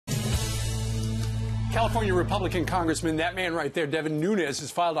California Republican Congressman, that man right there, Devin Nunes, has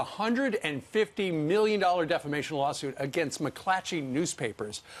filed a $150 million defamation lawsuit against McClatchy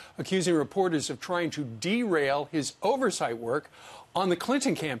newspapers, accusing reporters of trying to derail his oversight work on the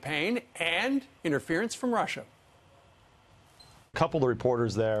Clinton campaign and interference from Russia. A couple of the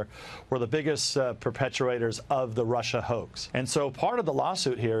reporters there were the biggest perpetuators of the Russia hoax. And so part of the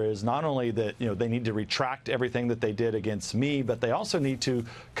lawsuit here is not only that, they need to retract everything that they did against me, but they also need to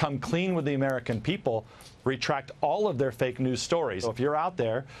come clean with the American people, retract all of their fake news stories. So if you're out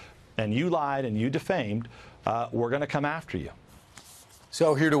there and you lied and you defamed, we're going to come after you.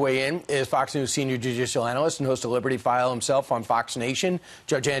 So here to weigh in is Fox News senior judicial analyst and host of Liberty File himself on Fox Nation,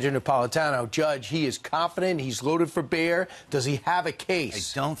 Judge Andrew Napolitano. Judge, he is confident. He's loaded for bear. Does he have a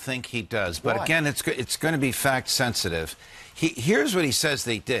case? I don't think he does. But Why? Again, it's going to be fact sensitive. Here's what he says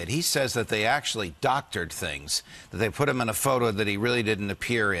they did. He says that they actually doctored things, that they put him in a photo that he really didn't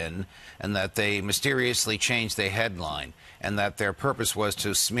appear in, and that they mysteriously changed the headline, and that their purpose was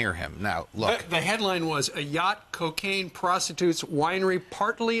to smear him. Now, look. The headline was, "A yacht, cocaine, prostitutes, winery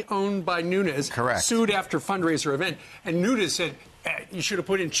partly owned by Nunes." Correct. Sued after fundraiser event. And Nunes said, you should have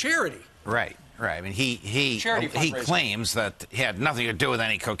put in charity. Right. Right. I mean, he claims that he had nothing to do with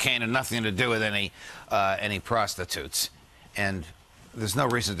any cocaine and nothing to do with any prostitutes. And there's no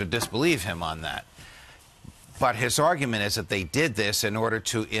reason to disbelieve him on that. But his argument is that they did this in order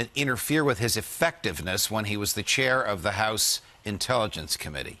to interfere with his effectiveness when he was the chair of the House Intelligence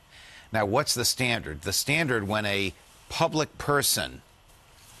Committee. Now, what's the standard? The standard when a public person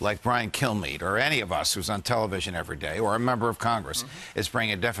like Brian Kilmeade or any of us who's on television every day or a member of Congress is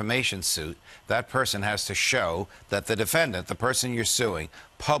bringing a defamation suit, that person has to show that the defendant, the person you're suing,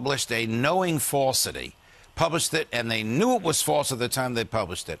 published a knowing falsity, published it and they knew it was false at the time they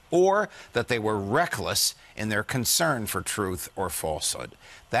published it, or that they were reckless in their concern for truth or falsehood.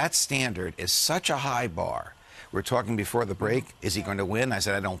 That standard is such a high bar. We're talking before the break. Is he going to win? I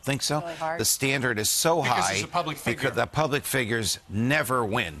said, I don't think so. Really the standard is so because high he's a public figure. because the public figures never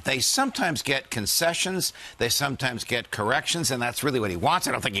win. They sometimes get concessions. They sometimes get corrections, and that's really what he wants.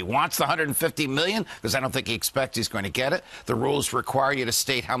 I don't think he wants the $150 million because I don't think he expects he's going to get it. The rules require you to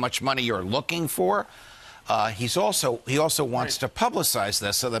state how much money you're looking for. He also wants to publicize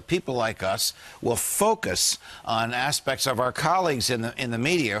this so that people like us will focus on aspects of our colleagues in the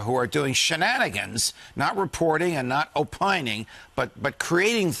media who are doing shenanigans, not reporting and not opining, but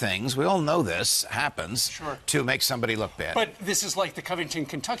creating things. We all know this happens to make somebody look bad. But this is like the Covington,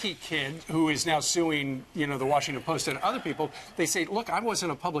 Kentucky kid who is now suing, the Washington Post and other people. They say, look, I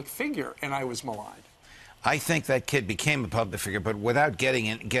wasn't a public figure and I was maligned. I think that kid became a public figure, but without getting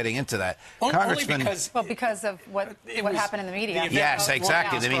into that, Congressman, because of what happened in the media. Yes,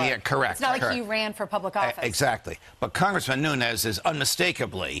 exactly. The media, correct. It's not like he ran for public office. Exactly. But Congressman Nunes is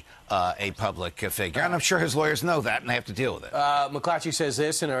unmistakably a public figure, and I'm sure his lawyers know that, and they have to deal with it. McClatchy says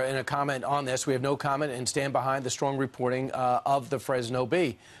this in a comment on this. We have no comment and stand behind the strong reporting of the Fresno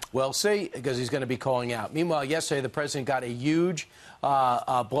Bee. We'll see, because he's going to be calling out. Meanwhile, yesterday, the president got a huge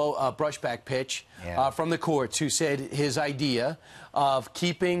brushback pitch from the courts, who said his idea of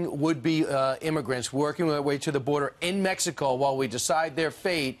keeping would-be immigrants working their way to the border in Mexico while we decide their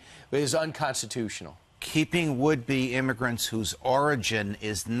fate is unconstitutional. Keeping would-be immigrants whose origin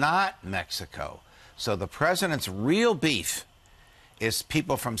is not Mexico. So the president's real beef is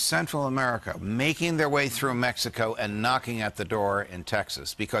people from Central America making their way through Mexico and knocking at the door in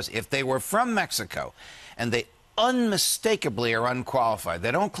Texas. Because if they were from Mexico and they unmistakably are unqualified, they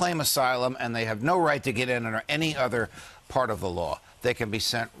don't claim asylum, and they have no right to get in under any other part of the law, they can be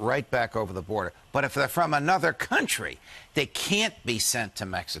sent right back over the border. But if they're from another country, they can't be sent to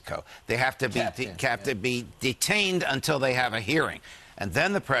Mexico. They have to be detained until they have a hearing. And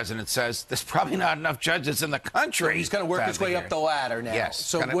then the president says there's probably not enough judges in the country. So he's going to work his way up the ladder now. Yes.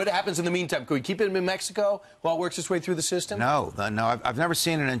 So what happens in the meantime? Can we keep him in Mexico while it works its way through the system? No. I've never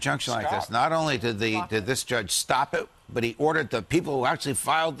seen an injunction like this. Not only did this judge stop it, but he ordered the people who actually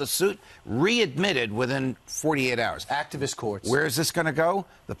filed the suit readmitted within 48 hours. Activist courts. Where is this going to go?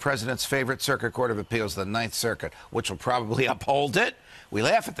 The president's favorite circuit court of appeals, the Ninth Circuit, which will probably uphold it. We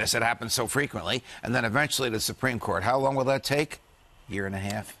laugh at this. It happens so frequently. And then eventually the Supreme Court. How long will that take? Year and a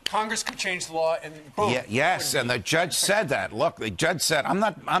half. Congress could change the law and boom. Yes, and the judge said that. Look, the judge said, I'm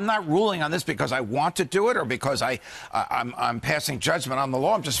not ruling on this because I want to do it or because I'm passing judgment on the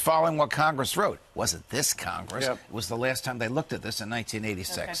law. I'm just following what Congress wrote. Wasn't this Congress? Yep. It was the last time they looked at this in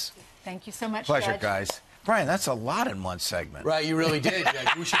 1986. Okay. Thank you so much, Pleasure, Judge. guys. Brian, that's a lot in one segment. Right, you really did,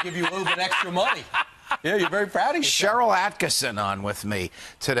 Judge. We should give you a little bit extra money. Yeah, you're very proud of yourself. Cheryl Atkinson on with me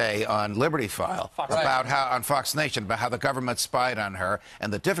today on Liberty File about how on Fox Nation about how the government spied on her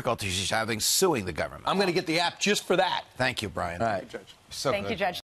and the difficulties she's having suing the government. I'm going to get the app just for that. Thank you, Brian. All right. So Thank good. you, Judge.